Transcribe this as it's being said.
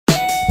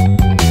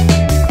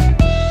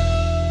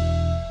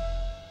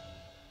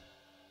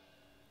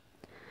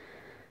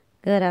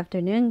Good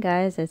afternoon,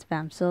 guys. It's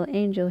Bamsel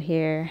Angel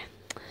here.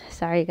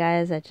 Sorry,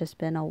 guys, I've just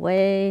been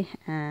away,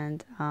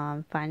 and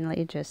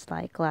finally, just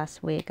like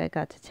last week, I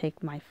got to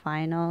take my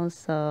finals.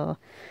 So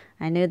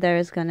I knew there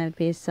was gonna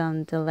be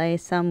some delay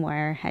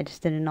somewhere. I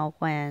just didn't know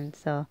when.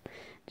 So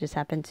it just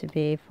happened to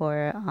be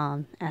for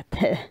at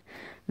the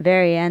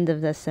very end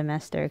of the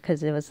semester,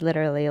 because it was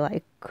literally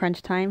like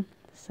crunch time.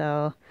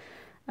 So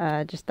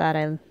just thought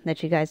I'd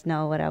let you guys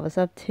know what I was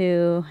up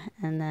to,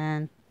 and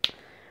then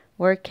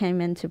work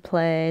came into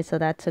play, so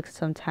that took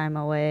some time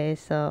away.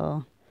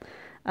 So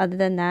other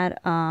than that,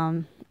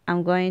 I'm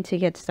going to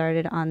get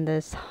started on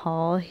this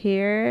haul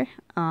here.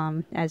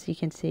 As you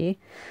can see,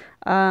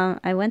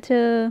 I went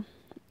to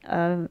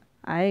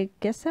I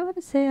guess I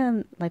would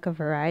say like a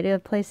variety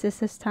of places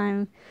this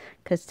time,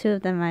 because two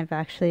of them I've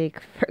actually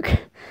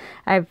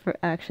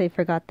actually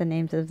forgot the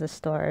names of the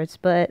stores,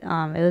 but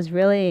it was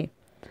really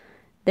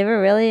they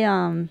were really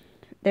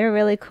they were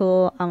really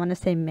cool. I want to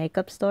say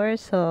makeup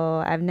stores,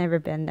 so I've never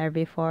been there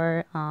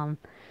before.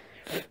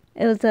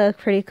 It was a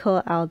pretty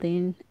cool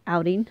outing.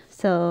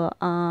 So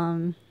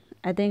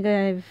I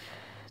think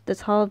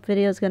this whole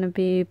video is gonna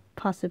be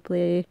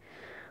possibly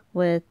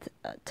with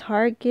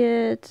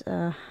Target.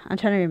 I'm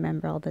trying to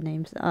remember all the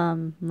names.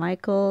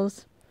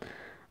 Michael's,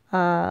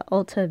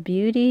 Ulta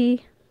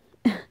Beauty,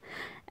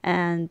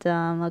 and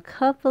a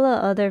couple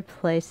of other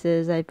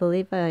places. I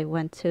believe I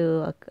went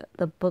to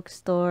the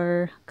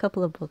bookstore, a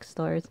couple of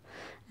bookstores,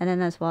 and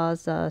then as well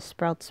as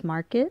Sprouts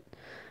Market,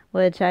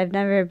 which I've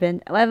never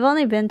been. I've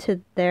only been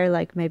to there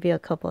like maybe a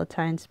couple of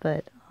times,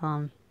 but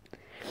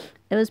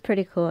it was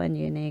pretty cool and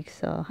unique.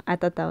 So I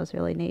thought that was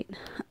really neat.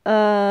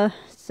 So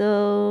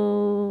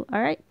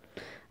all right,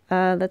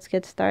 let's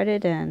get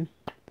started, and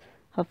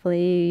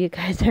hopefully you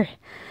guys are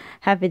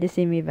happy to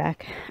see me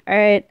back. All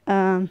right,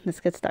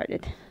 let's get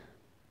started.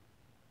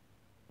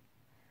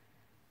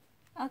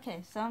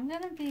 Okay, so I'm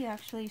gonna be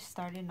actually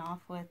starting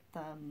off with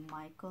the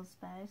Michael's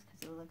bags,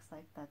 because it looks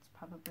like that's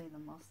probably the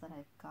most that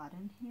I've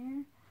gotten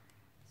here.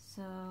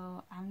 So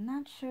I'm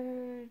not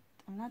sure,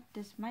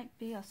 this might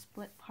be a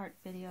split part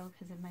video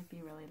because it might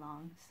be really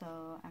long.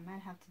 So I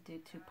might have to do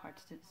two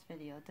parts to this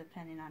video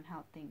depending on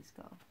how things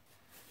go.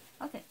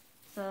 Okay,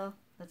 so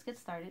let's get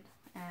started.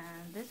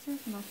 And this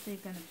is mostly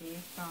gonna be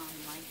from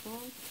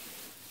Michael's.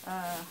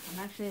 I'm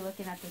actually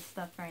looking at this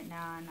stuff right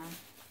now, and I'm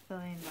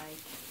feeling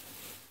like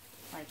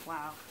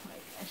wow,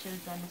 like I should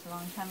have done this a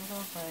long time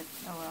ago, but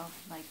oh well,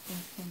 like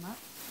things came up.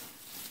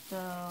 So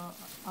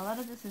a lot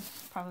of this is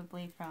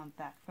probably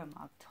back from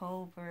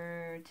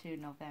October to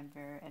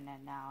November, and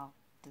then now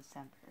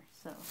December.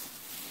 So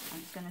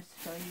I'm just gonna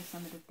show you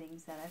some of the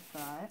things that I've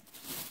got.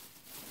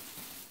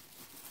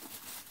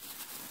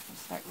 I'll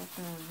start with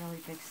the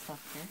really big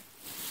stuff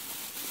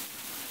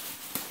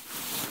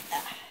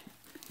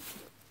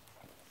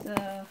here.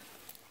 So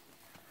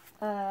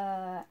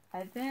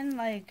I've been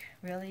like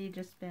really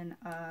just been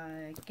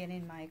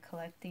getting my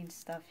collecting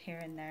stuff here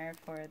and there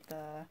for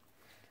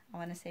I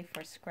want to say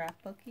for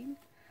scrapbooking.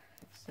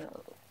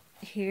 So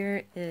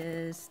here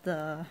is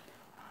the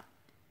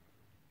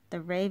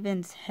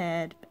Raven's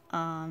Head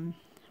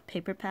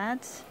paper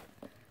pads,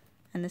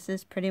 and this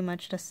is pretty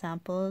much the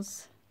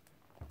samples.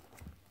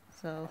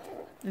 So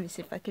let me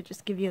see if I could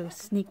just give you a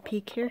sneak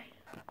peek here.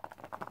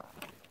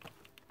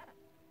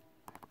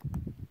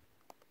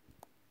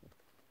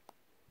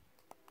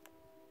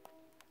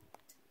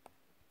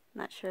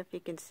 Not sure if you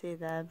can see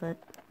that, but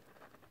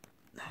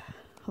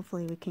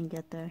hopefully we can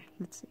get there.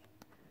 Let's see.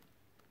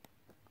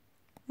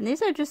 And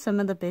these are just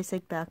some of the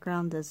basic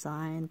background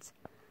designs.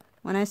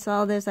 When I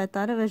saw this, I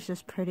thought it was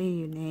just pretty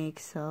unique,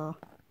 so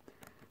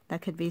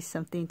that could be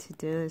something to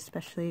do,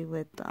 especially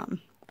with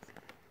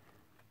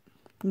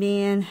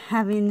me and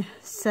having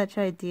such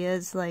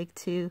ideas like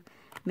to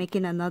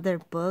making another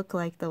book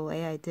like the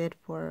way I did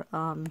for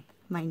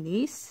my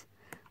niece.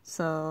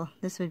 So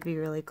this would be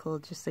really cool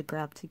just to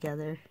grab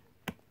together.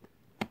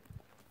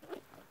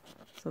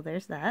 So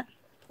there's that.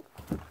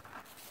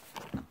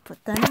 I'll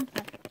put that in.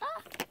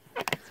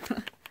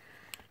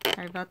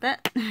 Sorry about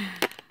that.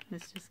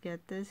 Let's just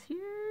get this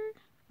here.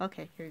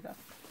 Okay, here we go.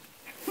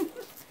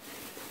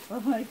 Oh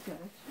my gosh.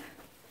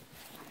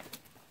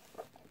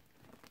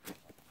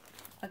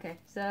 Okay,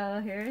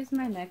 so here's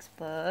my next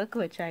book,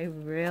 which I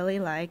really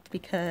liked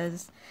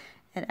because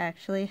it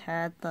actually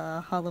had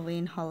the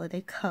Halloween holiday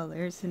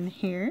colors in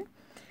here.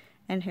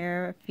 And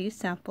here are a few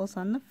samples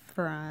on the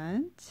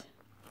front.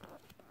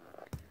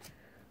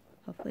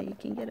 Hopefully you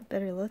can get a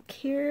better look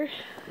here.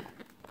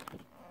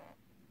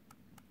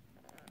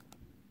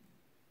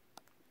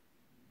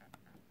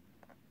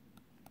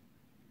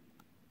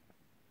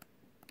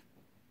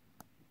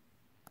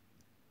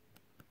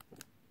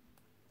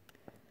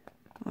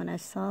 When I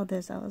saw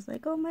this, I was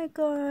like, oh my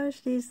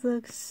gosh, these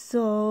look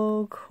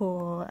so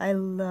cool. I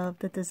love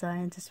the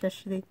designs,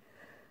 especially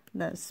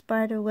the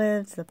spider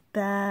webs, the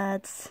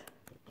bats.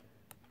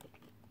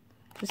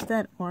 Just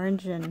that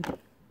orange and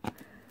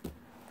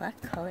black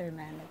color,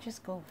 man, they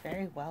just go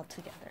very well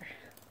together.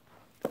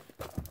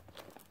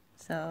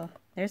 So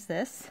there's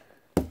this.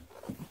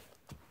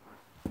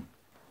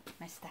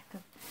 My stack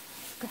of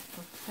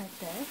scrapbooks right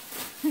there.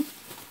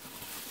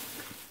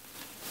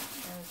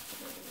 Let's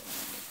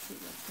see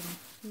what's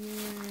in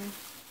here.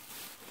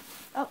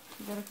 Oh,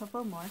 we got a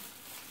couple more.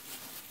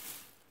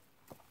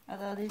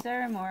 Although these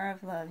are more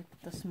of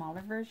like the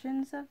smaller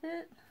versions of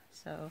it.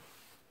 So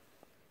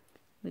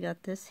we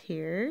got this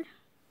here.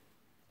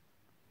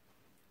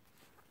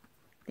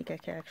 I think I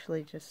can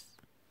actually just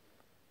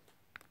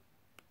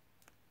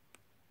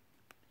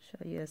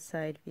show you a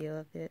side view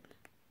of it.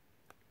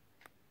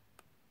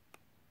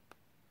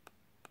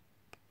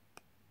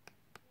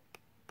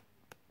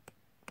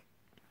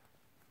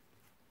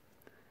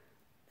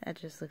 That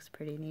just looks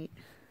pretty neat.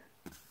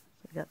 So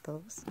we got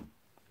those.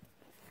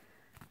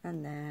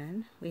 And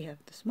then we have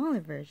the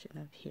smaller version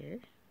of here.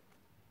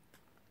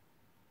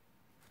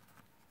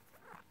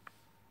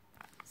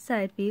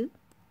 Side view.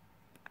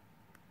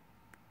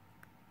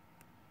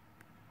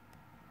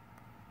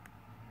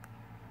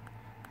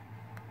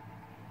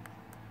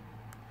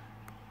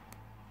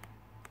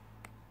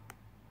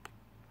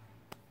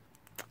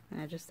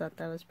 I just thought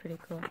that was pretty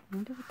cool. I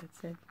wonder what that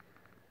said.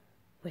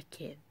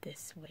 Wicked,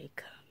 this way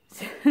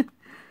comes.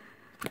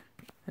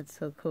 That's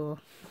so cool.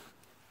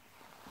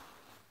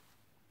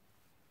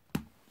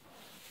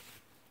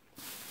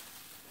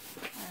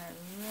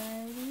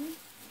 Alrighty.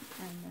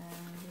 And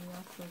then we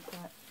also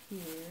got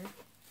here.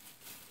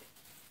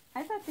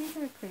 I thought these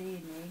were pretty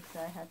unique, so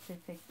I had to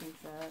pick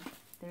these up.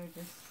 They're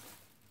just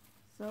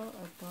so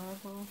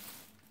adorable.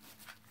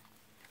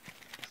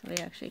 So we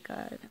actually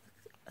got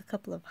a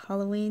couple of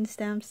Halloween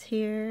stamps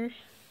here.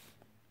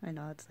 I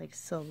know it's like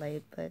so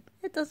late, but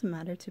it doesn't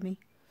matter to me.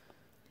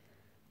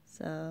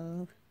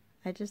 So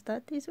I just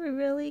thought these were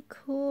really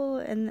cool,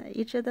 and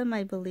each of them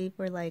I believe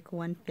were like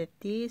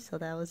 $1.50, so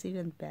that was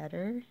even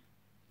better.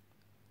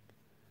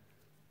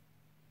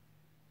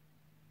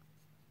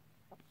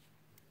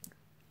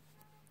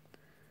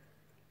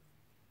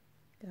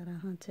 Got a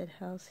haunted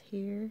house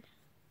here.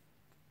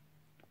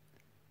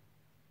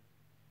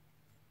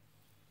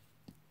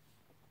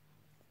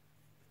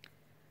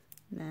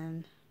 And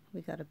then we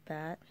got a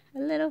bat, a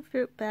little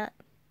fruit bat.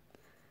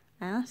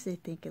 I honestly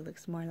think it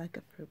looks more like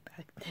a fruit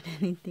bat than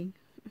anything.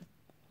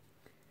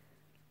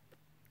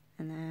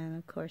 And then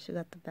of course we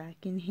got the back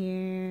in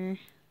here.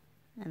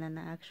 And then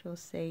the actual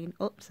saying,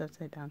 oops,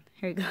 upside down.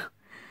 Here we go.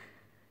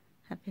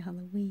 Happy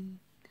Halloween.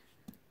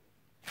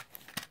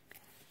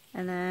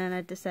 And then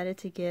I decided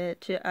to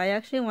get, I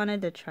actually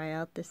wanted to try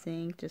out this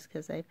thing just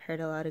because I've heard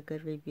a lot of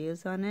good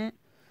reviews on it.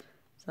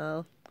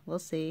 So we'll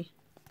see.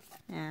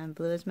 And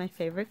blue is my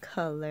favorite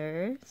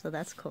color, so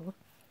that's cool.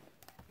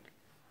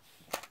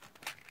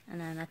 And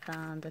then I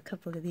found a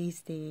couple of these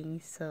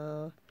things.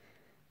 So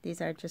these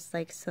are just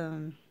like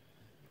some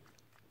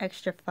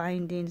extra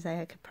findings that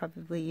I could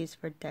probably use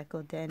for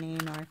deco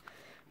denning or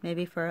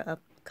maybe for an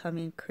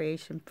upcoming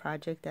creation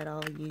project that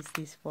I'll use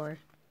these for.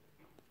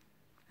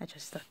 I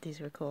just thought these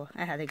were cool.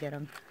 I had to get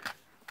them.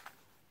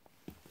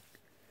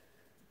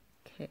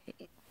 Okay.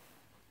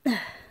 Here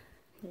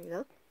you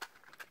go.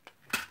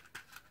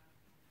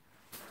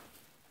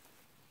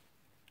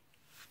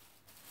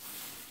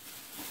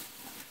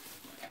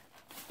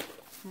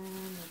 And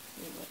let's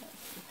see what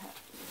else we have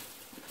here.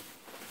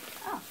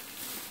 Oh,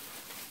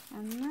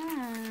 and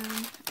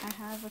then I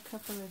have a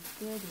couple of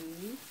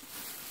goodies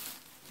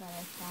that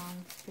I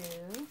found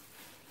too,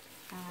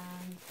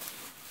 and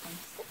some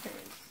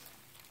stickers.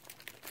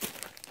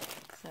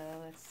 So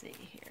let's see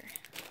here.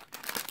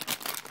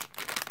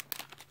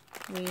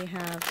 We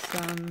have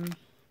some,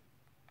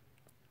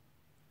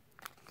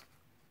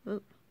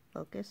 ooh,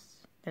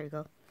 focus, there you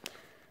go.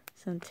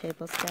 Some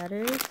table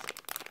scatters,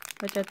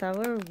 which I thought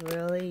were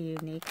really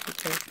unique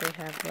because they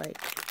have like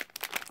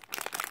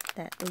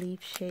that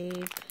leaf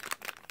shape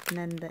and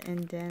then the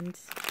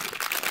indents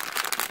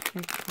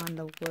on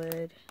the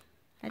wood.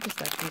 I just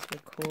thought these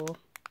were cool.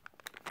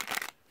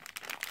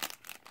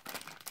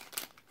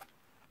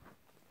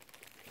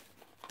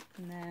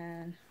 And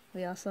then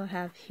we also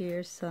have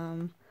here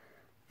some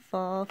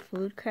fall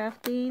food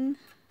crafting.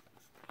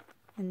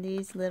 And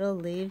these little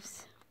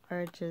leaves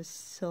are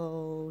just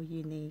so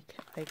unique.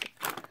 Like,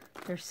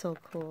 they're so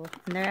cool.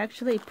 And they're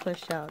actually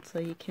push out, so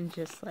you can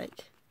just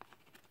like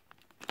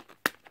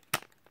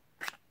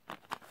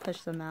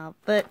push them out.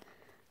 But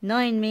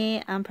knowing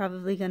me, I'm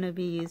probably going to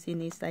be using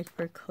these like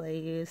for clay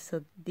use,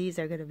 so these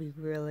are going to be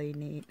really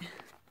neat.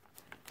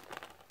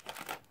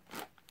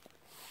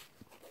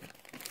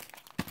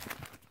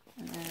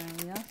 And then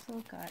we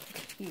also got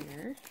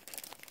here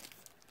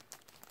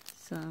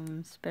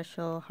some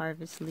special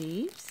harvest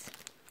leaves.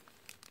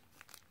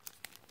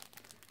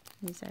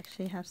 These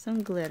actually have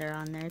some glitter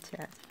on there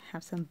to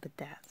have some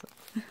bedazzle.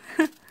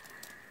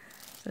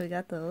 So we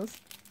got those.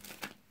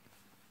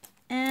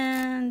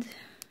 And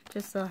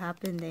just so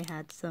happened they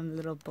had some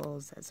little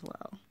bowls as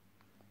well.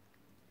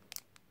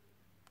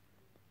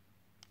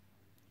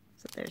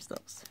 So there's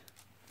those.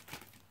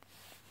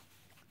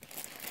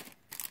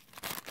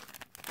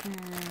 And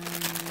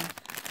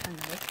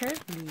another pair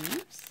of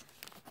leaves.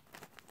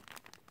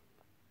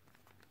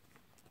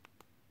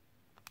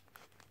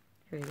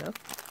 Here we go.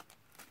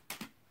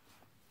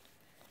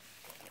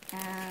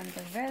 And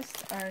the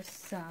rest are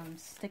some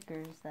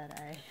stickers that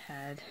I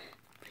had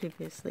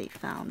previously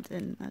found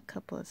in a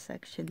couple of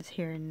sections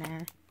here and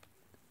there.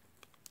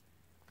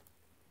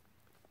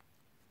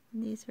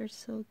 And these are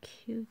so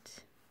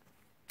cute.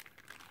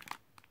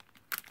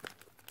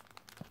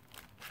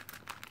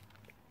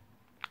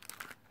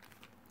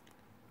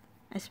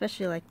 I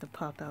especially like the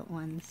pop-out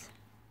ones.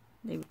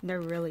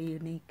 They're really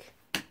unique.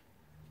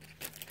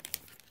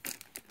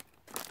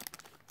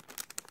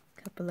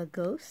 Couple of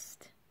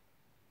ghosts.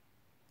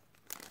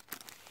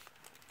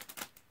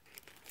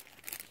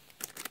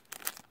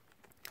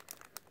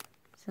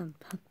 Some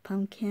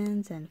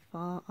pumpkins and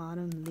fall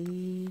autumn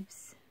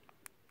leaves.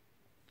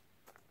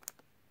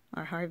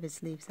 Or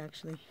harvest leaves,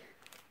 actually.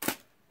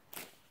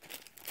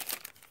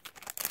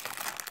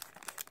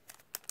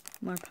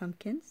 More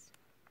pumpkins.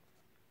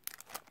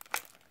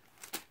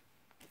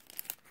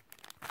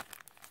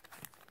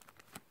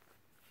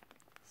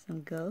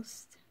 Some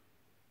ghosts.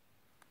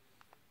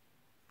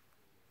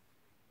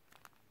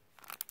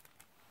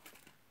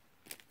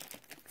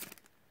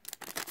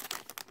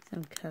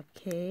 Some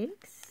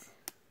cupcakes.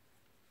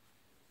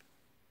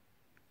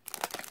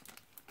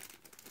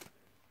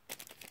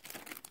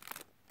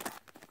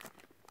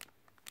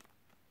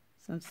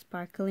 Some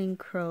sparkling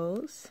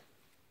crows.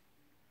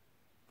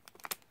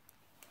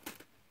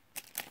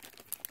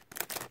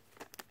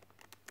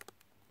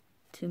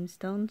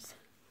 Tombstones.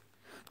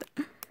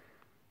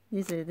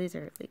 These are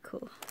really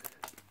cool.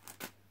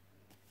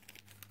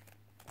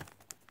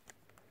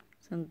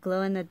 Some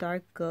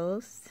glow-in-the-dark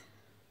ghosts.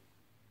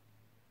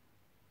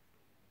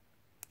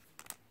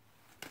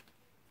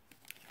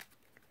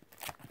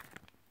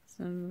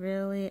 Some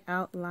really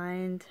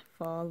outlined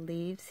fall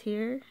leaves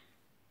here.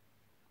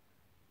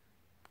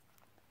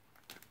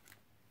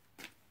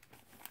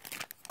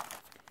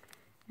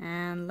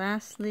 And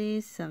lastly,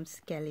 some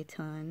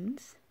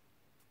skeletons.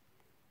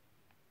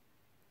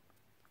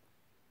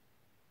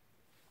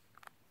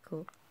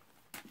 Cool.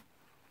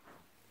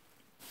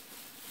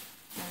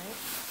 Alright,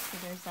 so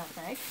there's that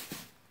bag.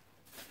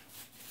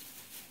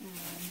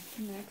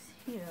 And next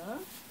here,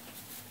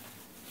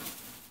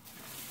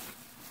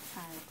 I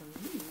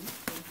believe we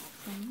have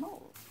some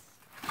molds.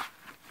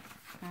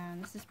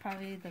 And this is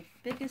probably the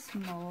biggest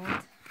mold.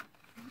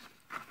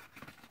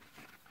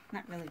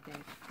 Not really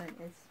big, but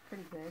it's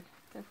pretty good.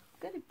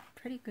 It's a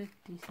pretty good,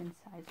 decent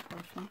sized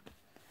portion.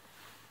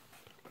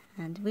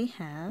 And we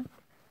have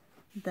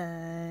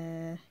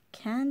the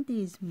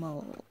candies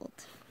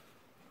mold,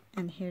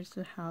 and here's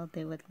how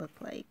they would look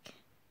like.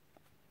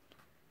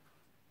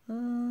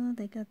 Oh,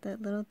 they got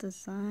that little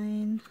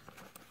design.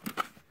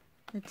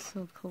 It's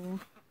so cool.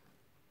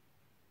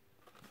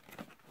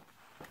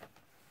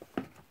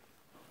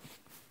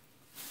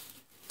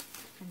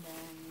 And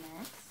then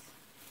next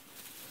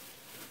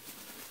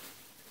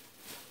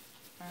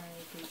are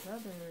these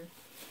other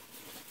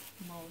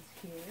molds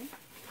here.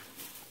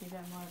 These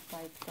are more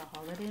like the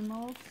holiday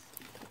molds.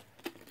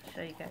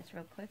 Show you guys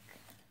real quick.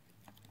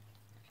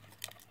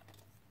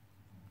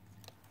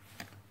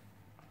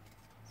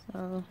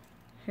 So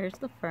here's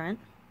the front,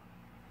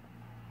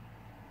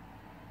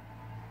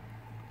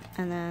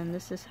 and then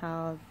this is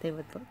how they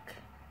would look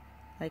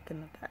like in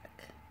the back.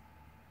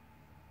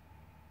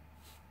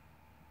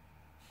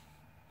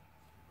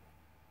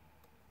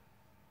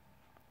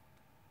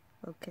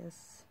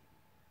 Focus.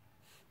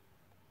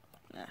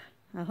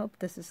 I hope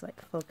this is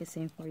like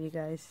focusing for you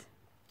guys.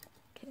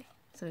 Okay,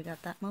 so we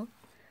got that mold.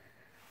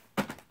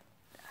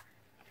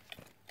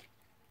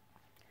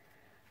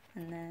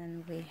 And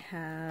then we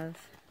have,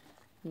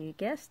 you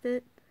guessed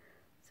it,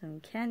 some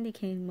candy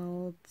cane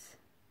molds.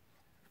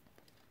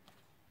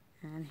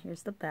 And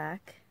here's the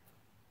back.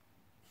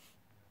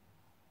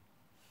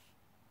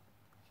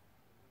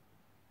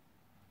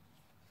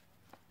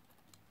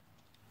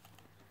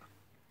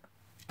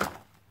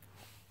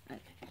 Okay.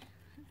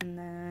 And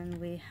then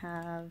we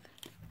have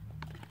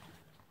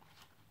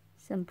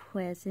some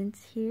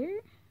presents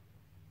here.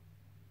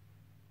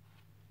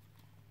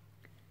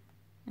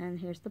 And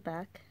here's the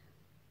back.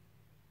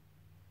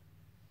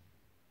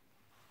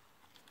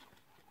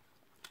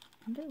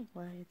 I wonder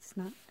why it's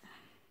not.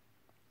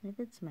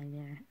 Maybe it's my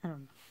mirror. I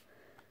don't know.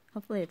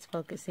 Hopefully it's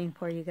focusing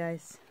for you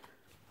guys.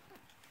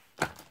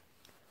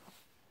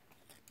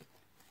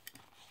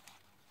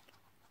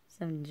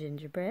 Some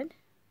gingerbread.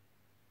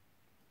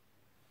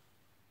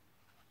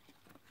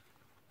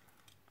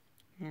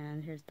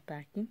 And here's the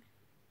backing.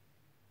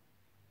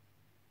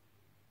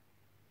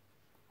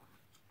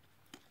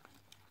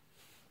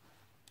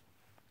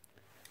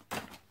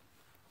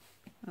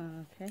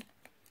 Okay.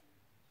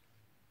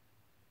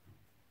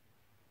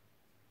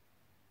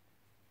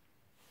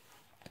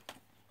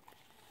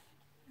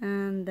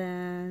 And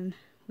then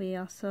we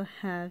also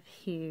have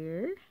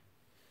here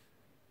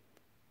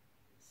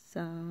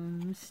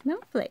some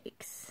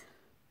snowflakes.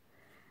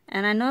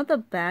 And I know the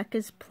back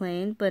is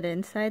plain, but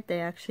inside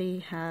they actually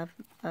have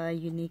a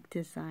unique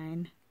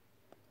design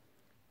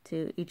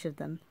to each of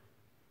them.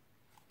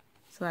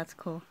 So that's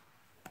cool.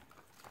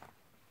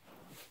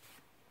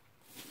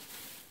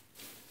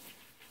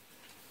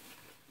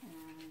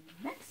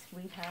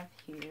 have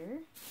here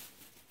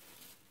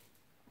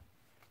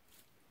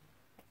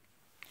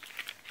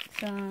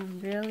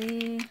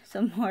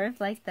some more of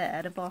like the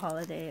edible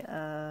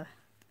holiday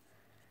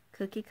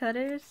cookie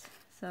cutters.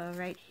 So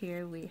right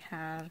here we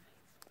have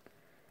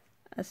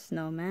a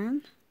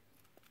snowman,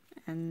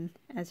 and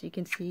as you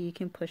can see, you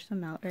can push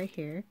them out right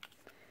here.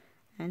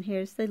 And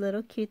here's the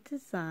little cute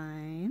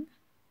design.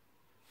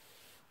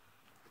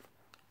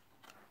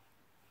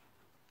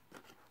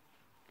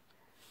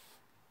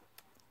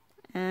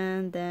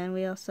 And then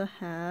we also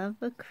have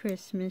a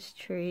Christmas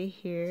tree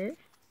here.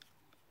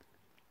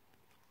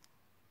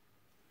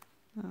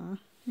 Oh,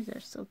 these are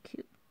so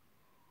cute.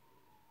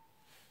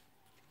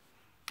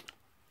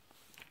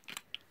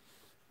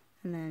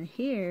 And then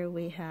here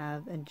we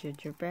have a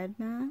gingerbread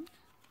man,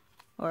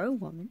 or a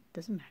woman,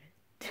 doesn't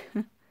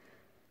matter.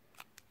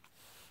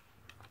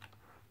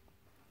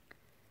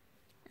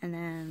 And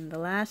then the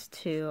last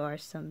two are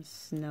some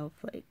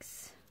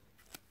snowflakes,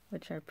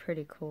 which are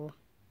pretty cool.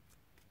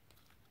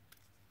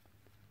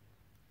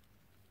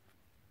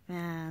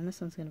 Man,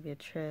 this one's gonna be a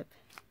trip.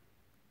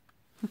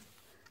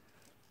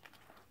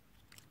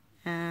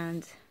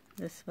 And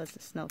this was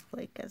a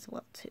snowflake as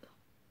well too.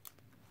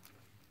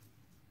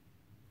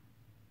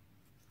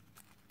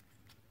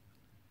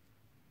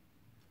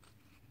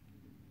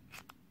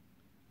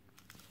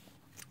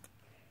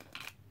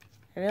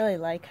 I really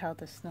like how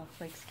the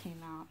snowflakes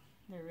came out.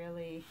 They're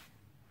really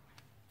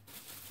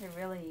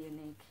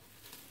unique.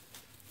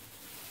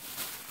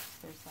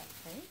 So there's that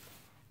big.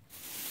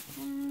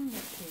 And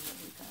let's see what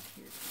we got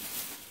here.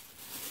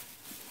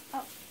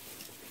 Oh,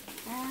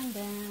 and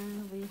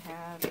then we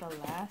have the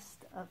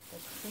last of the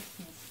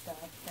Christmas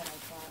stuff that I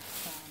got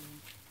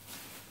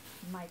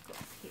from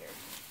Michael's here.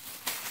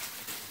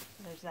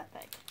 So there's that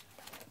bag.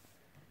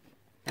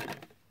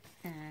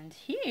 And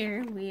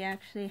here we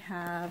actually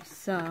have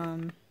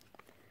some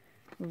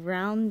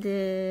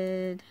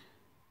rounded,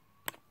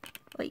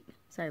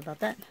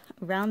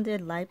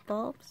 rounded light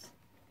bulbs.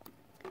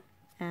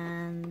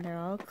 And they're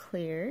all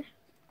clear.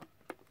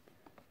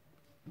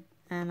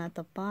 And at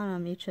the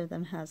bottom, each of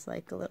them has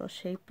like a little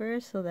shaper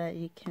so that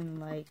you can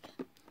like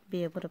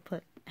be able to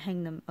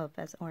hang them up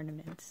as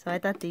ornaments. So I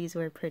thought these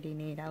were pretty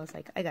neat. I was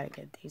like, I gotta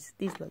get these.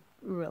 These look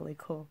really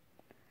cool.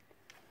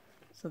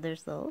 So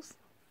there's those.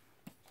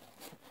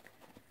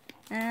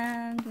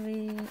 And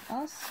we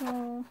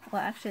also,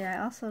 well actually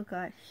I also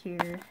got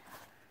here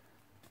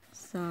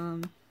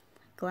some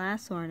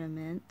glass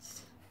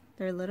ornaments.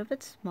 They're a little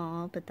bit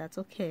small, but that's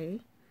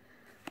okay.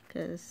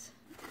 Because,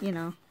 you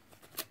know,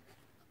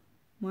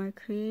 more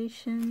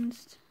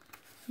creations,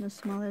 the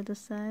smaller the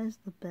size,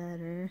 the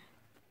better.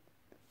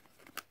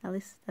 At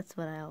least that's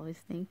what I always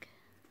think.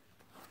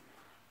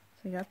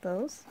 So we got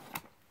those.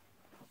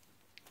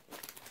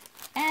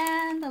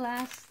 And the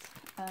last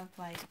of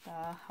like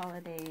the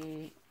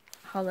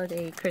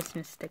holiday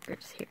Christmas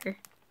stickers here.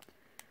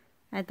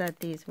 I thought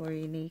these were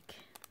unique.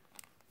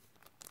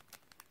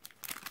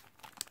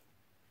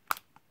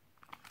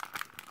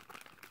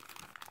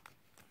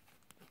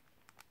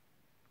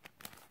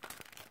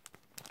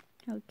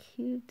 How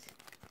cute.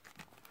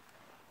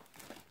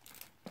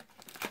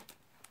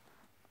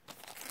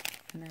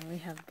 And then we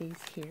have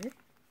these here.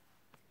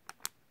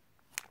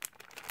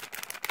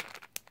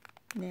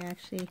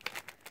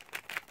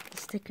 The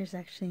stickers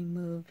actually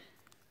move.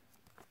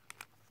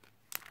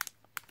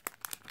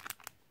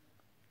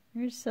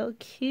 They're so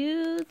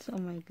cute. Oh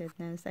my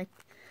goodness.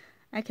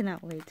 I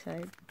cannot wait till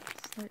I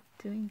start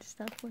doing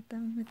stuff with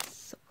them. It's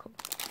so cool.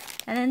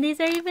 And then these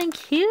are even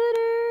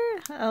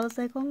cuter. I was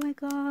like, oh my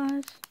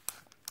gosh.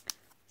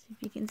 See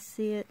if you can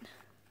see it.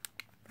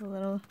 The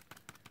little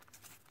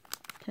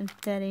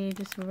confetti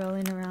just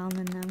rolling around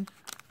in them.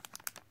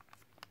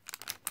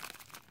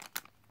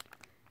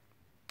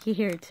 You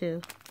hear it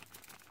too.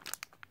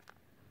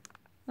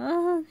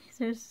 Oh,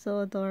 these are so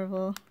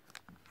adorable.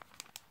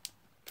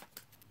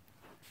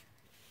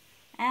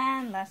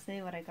 And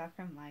lastly, what I got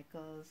from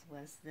Michael's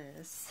was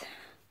this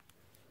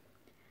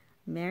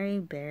Mary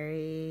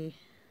Berry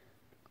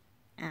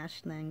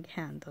Ashland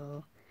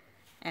candle,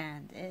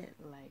 and it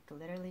like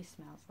literally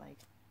smells like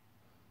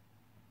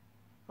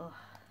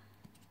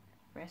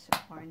fresh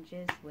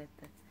oranges with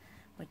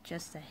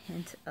just a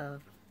hint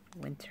of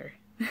winter.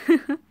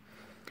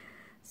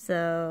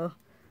 So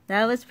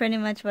that was pretty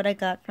much what I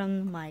got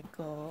from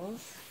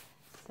Michael's.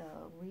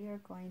 So we are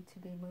going to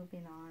be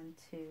moving on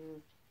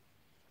to,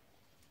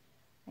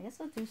 I guess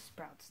we'll do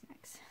Sprouts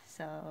next.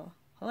 So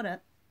hold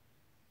up.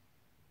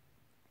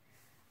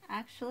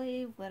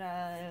 Actually, what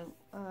I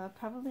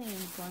probably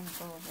am going to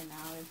go over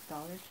now is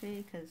Dollar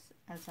Tree, because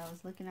as I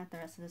was looking at the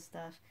rest of the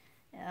stuff,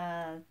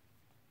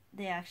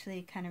 they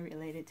actually kind of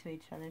related to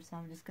each other. So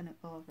I'm just going to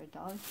go over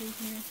Dollar Tree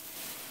here,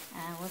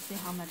 and we'll see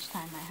how much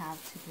time I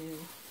have to do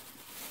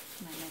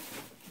my next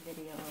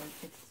video, or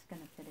if it's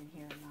going to fit in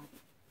here or not.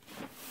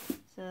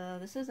 So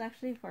this is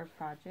actually for a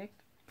project,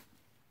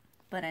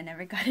 but I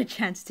never got a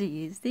chance to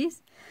use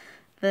these,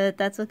 but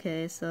that's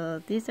okay.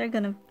 So these are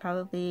going to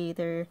probably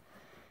either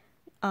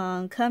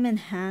come in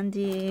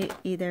handy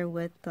either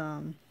with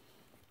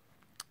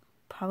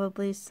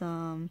probably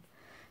some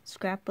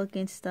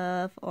scrapbooking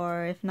stuff,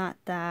 or if not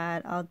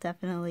that, I'll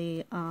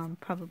definitely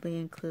probably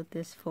include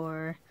this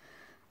for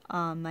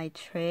my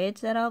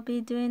trades that I'll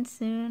be doing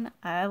soon.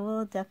 I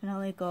will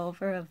definitely go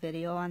over a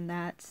video on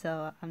that,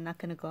 so I'm not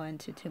going to go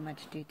into too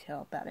much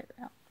detail about it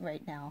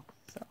right now.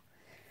 So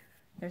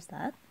there's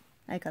that.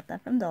 I got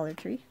that from Dollar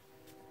Tree.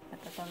 I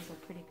thought that was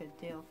a pretty good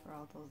deal for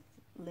all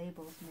those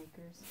labels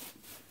makers.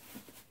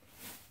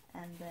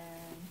 And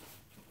then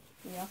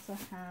we also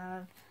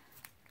have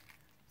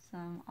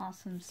some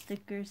awesome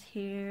stickers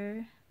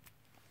here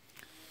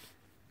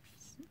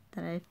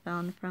that I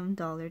found from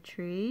Dollar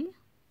Tree.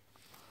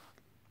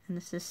 And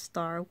this is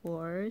Star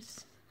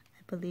Wars.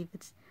 I believe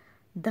it's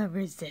The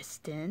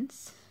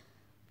Resistance.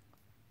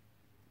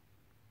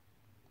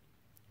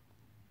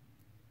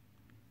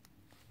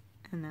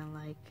 And then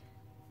I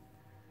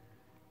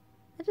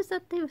just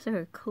thought they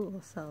were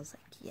cool, so I was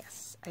like,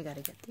 yes, I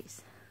gotta get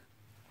these.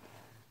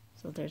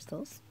 So there's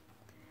those.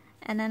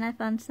 And then I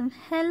found some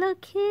Hello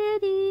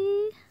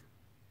Kitty.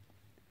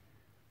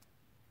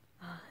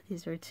 Oh,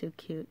 these were too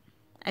cute.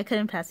 I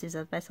couldn't pass these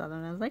up. I saw them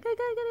and I was like, I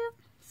gotta get it.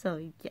 So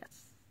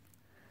yes,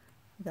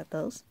 I got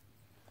those.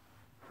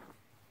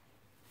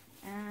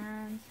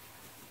 And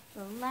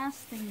the last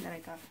thing that I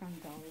got from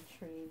Dollar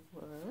Tree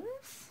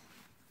was,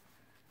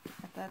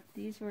 I thought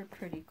these were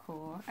pretty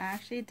cool. I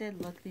actually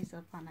did look these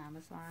up on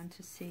Amazon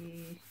to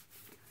see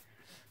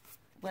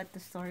what the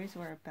stories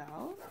were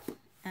about.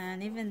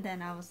 And even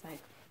then I was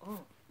like,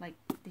 oh, like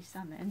these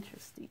sound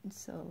interesting.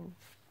 So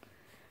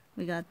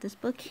we got this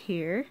book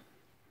here.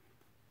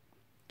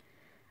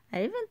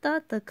 I even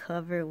thought the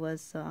cover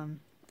was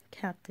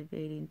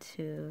captivating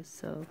too.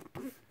 So,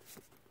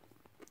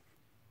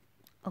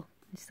 oh,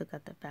 I still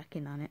got the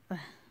backing on it.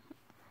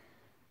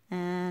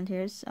 And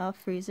here's, I'll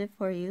freeze it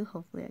for you.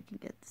 Hopefully I can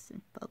get this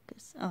in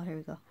focus. Oh, here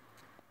we go.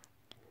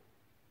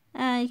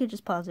 And you can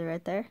just pause it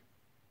right there.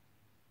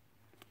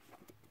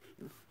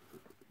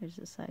 Here's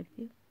the side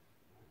view.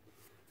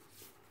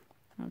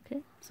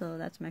 Okay, so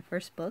that's my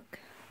first book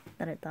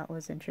that I thought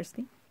was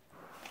interesting.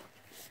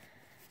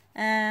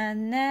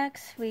 And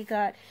next we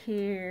got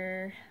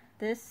here,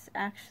 this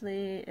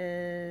actually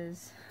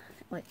is,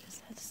 wait,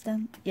 is that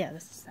stem? Yeah,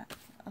 this is that.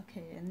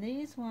 Okay, and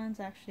these ones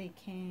actually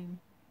came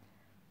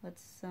with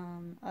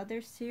some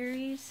other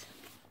series.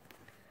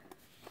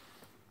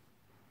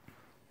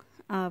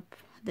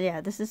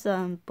 Yeah, this is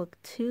book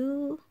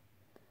 2.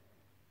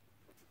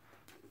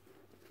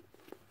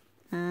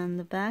 And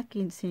the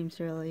backing seems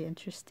really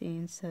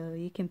interesting, so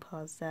you can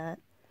pause that.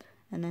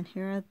 And then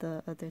here are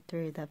the other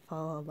 3 that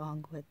follow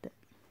along with it.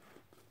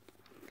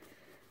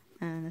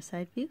 And the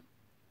side view.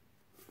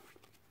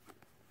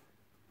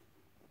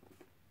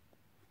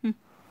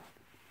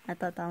 I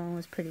thought that one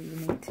was pretty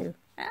unique too.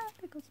 Ah,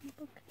 there goes my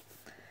book.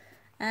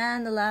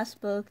 And the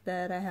last book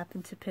that I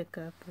happened to pick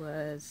up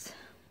was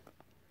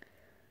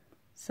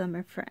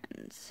Summer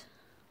Friends.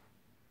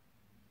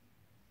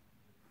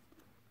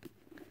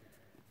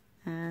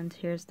 And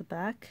here's the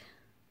back.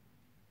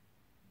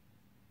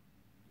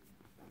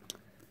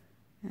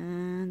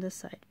 And the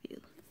side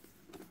view.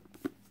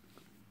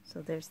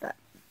 So there's that.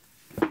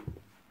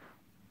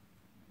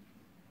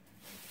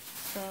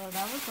 So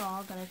that was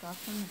all that I got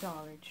from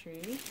Dollar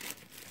Tree.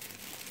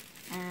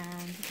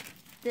 And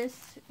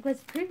this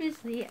was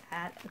previously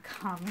at a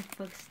comic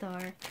book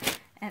store.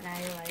 And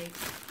I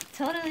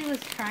totally was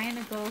trying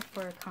to go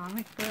for a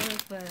comic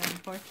book, but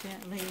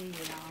unfortunately,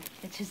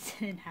 it just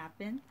didn't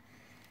happen.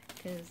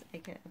 Because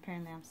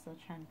apparently I'm still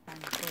trying to find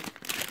a book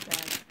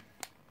that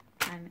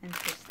I'm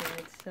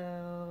interested.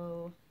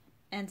 So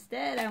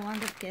instead I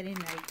wound up getting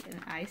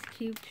an ice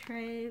cube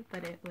tray,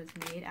 but it was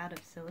made out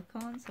of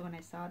silicone. So when I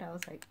saw it, I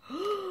was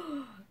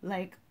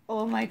like,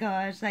 oh my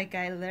gosh, I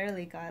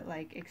literally got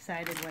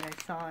excited when I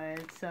saw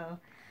it. So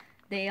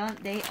they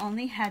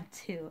only had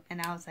 2, and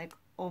I was like,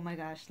 oh my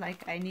gosh,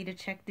 I need to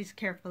check these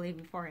carefully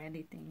before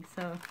anything.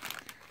 So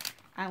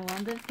I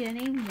wound up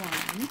getting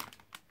one,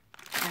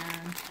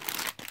 and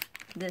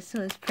this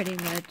was pretty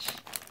much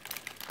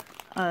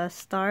a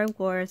Star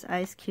Wars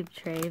ice cube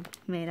tray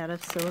made out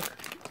of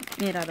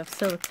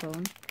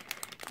silicone.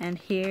 And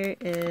here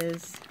are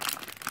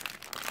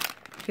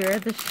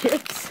the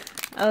ships.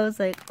 I was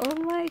like, oh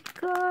my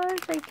gosh,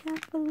 I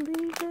can't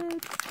believe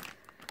it.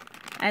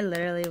 I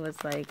literally was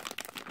I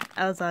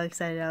was all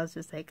excited. I was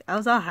just I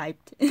was all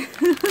hyped.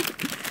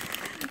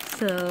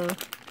 So,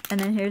 and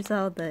then here's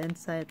how the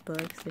inside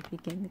looks, if you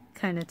can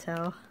kind of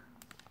tell.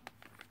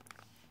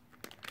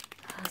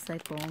 I was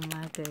like, oh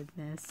my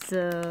goodness.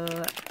 So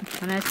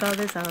when I saw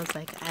this, I was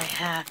like, I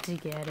have to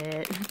get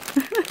it.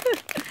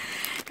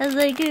 I was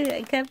like,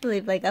 I can't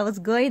believe, I was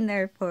going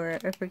there for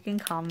a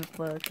freaking comic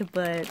book,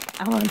 but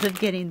I wound up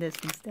getting this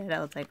instead. I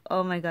was like,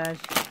 oh my gosh,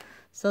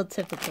 so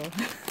typical.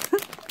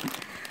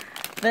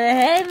 But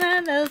hey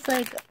man, it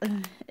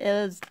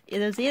was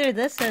either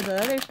this or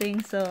the other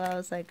thing, so I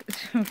was like,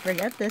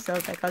 forget this. I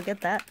was like, I'll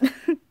get that.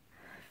 So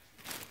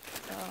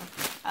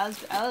I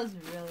was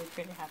really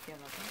pretty happy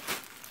about that.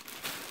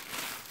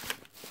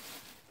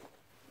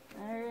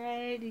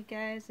 Alright, you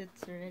guys,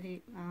 it's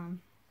already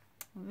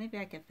Well, maybe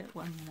I can fit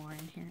one more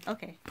in here.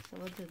 Okay, so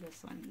we'll do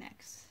this one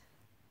next.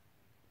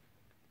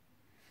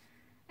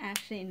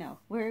 Actually, no.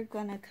 We're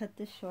gonna cut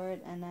this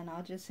short, and then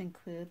I'll just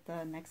include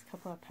the next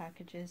couple of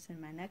packages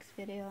in my next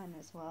video, and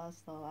as well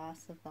as the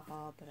last of the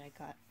haul that I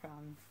got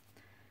from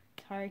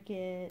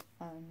Target,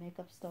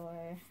 makeup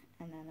store,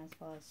 and then as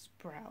well as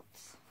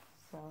Sprouts.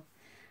 So,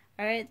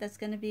 alright, that's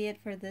gonna be it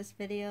for this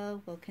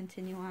video. We'll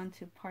continue on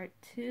to part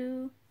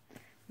 2.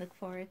 Look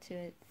forward to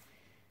it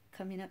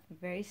coming up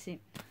very soon.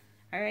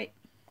 Alright,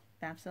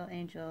 Bamsel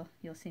Angel,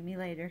 you'll see me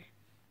later.